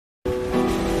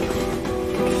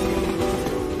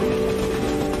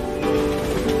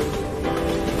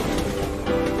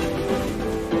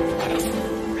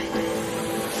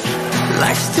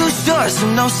doors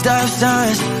with no stop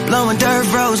signs, blowing dirt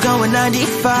roads going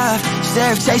 95.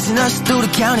 Sheriff chasing us through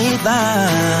the county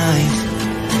lines.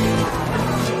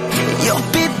 You'll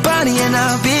be Bonnie and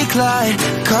I'll be Clyde.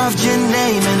 Carved your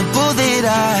name in a bullet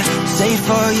I saved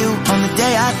for you on the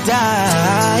day I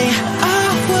die. I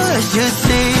was your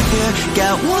savior,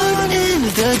 got one in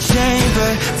the chamber,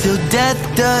 till death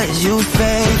does you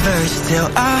favors, till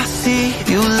I see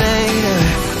you later.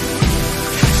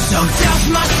 So douse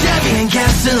my Chevy in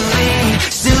gasoline,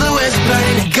 silhouettes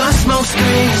burning and gun smoke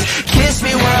screams. Kiss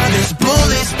me while there's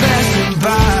bullets passing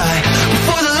by.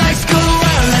 Before the lights go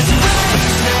out, let's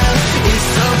race now.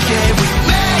 It's okay, we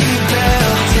may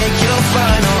bail. Take your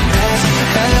final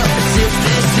exhale as if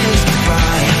this is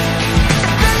goodbye.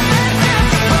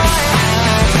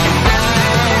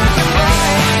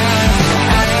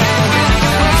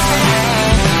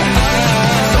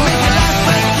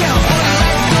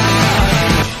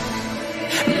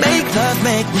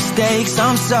 Make mistakes,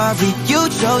 I'm sorry you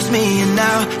chose me, and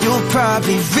now you'll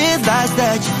probably realize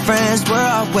that your friends were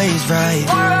always right.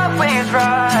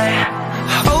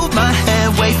 Hold my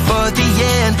hand, wait for the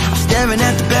end. I'm staring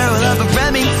at the barrel of a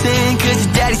Remington, cause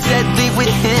your daddy said leave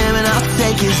with him and I'll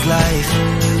take his life.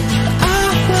 I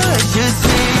was your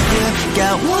savior,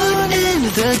 got one in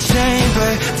the chamber,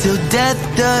 till death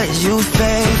does you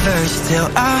favors, till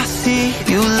I see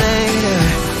you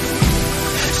later.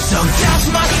 So douse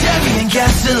my Chevy in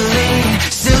gasoline,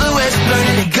 silhouettes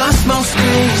burning and gun smoke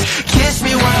screams. Kiss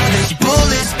me while there's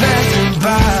bullets passing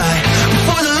by.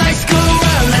 Before the lights go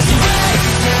out, let's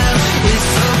race now.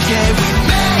 It's okay, we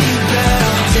may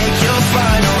bail. Take your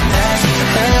final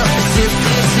exhale as if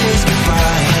this is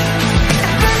goodbye.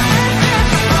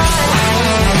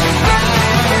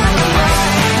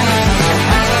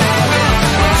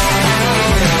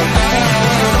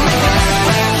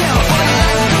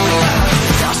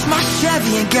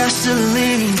 And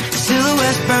gasoline,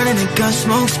 silhouettes burning and gun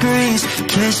smoke screens.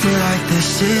 Kiss me like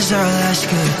this is our last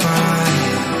goodbye.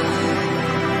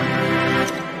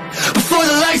 Before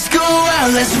the lights go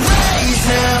out, let's raise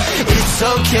hell. It's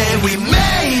okay, we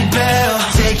may bail.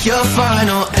 Take your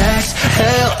final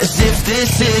exhale as if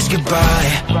this is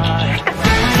goodbye.